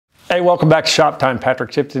Hey, welcome back to Shop Time.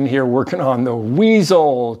 Patrick Tipton here working on the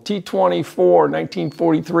Weasel T24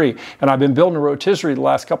 1943. And I've been building a rotisserie the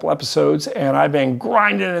last couple episodes, and I've been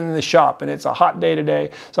grinding in the shop, and it's a hot day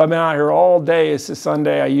today. So I've been out here all day. It's a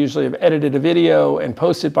Sunday. I usually have edited a video and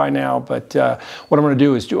posted by now, but what I'm going to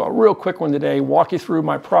do is do a real quick one today, walk you through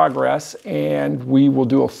my progress, and we will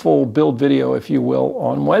do a full build video, if you will,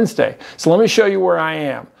 on Wednesday. So let me show you where I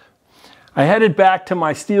am. I headed back to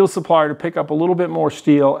my steel supplier to pick up a little bit more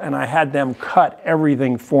steel, and I had them cut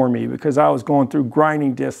everything for me because I was going through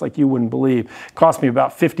grinding discs like you wouldn't believe. It cost me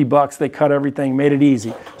about 50 bucks. They cut everything, made it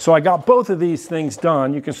easy. So I got both of these things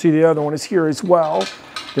done. You can see the other one is here as well.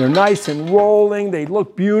 They're nice and rolling. They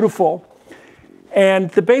look beautiful. And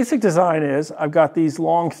the basic design is I've got these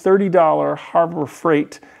long $30 Harbor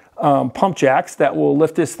Freight pump jacks that will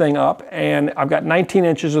lift this thing up, and I've got 19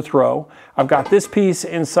 inches of throw. I've got this piece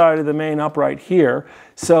inside of the main upright here,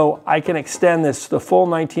 so I can extend this the full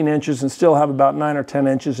 19 inches and still have about 9 or 10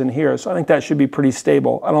 inches in here. So I think that should be pretty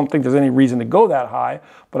stable. I don't think there's any reason to go that high,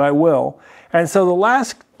 but I will. And so the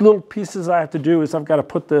last little pieces I have to do is I've got to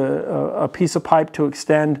put a piece of pipe to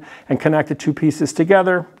extend and connect the two pieces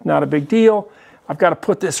together. Not a big deal. I've got to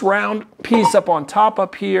put this round piece up on top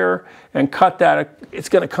up here and cut that. It's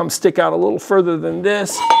going to come stick out a little further than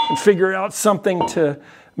this and figure out something to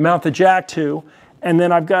mount the jack to. And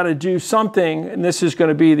then I've got to do something, and this is going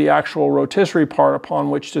to be the actual rotisserie part upon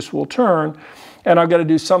which this will turn. And I've got to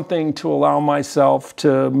do something to allow myself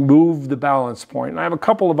to move the balance point. And I have a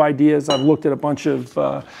couple of ideas. I've looked at a bunch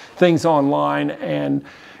of things online and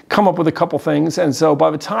come up with a couple things, and so by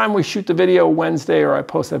the time we shoot the video Wednesday, or I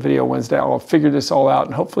post that video Wednesday, I'll figure this all out,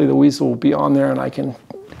 and hopefully the Weasel will be on there and I can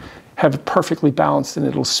have it perfectly balanced and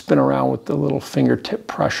it'll spin around with the little fingertip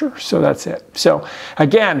pressure. So that's it. So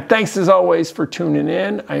again, thanks as always for tuning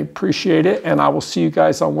in. I appreciate it, and I will see you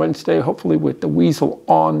guys on Wednesday, hopefully with the Weasel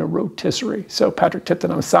on the rotisserie. So Patrick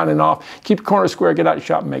Tipton, I'm signing off. Keep your corner square, get out your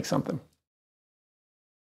shop and make something.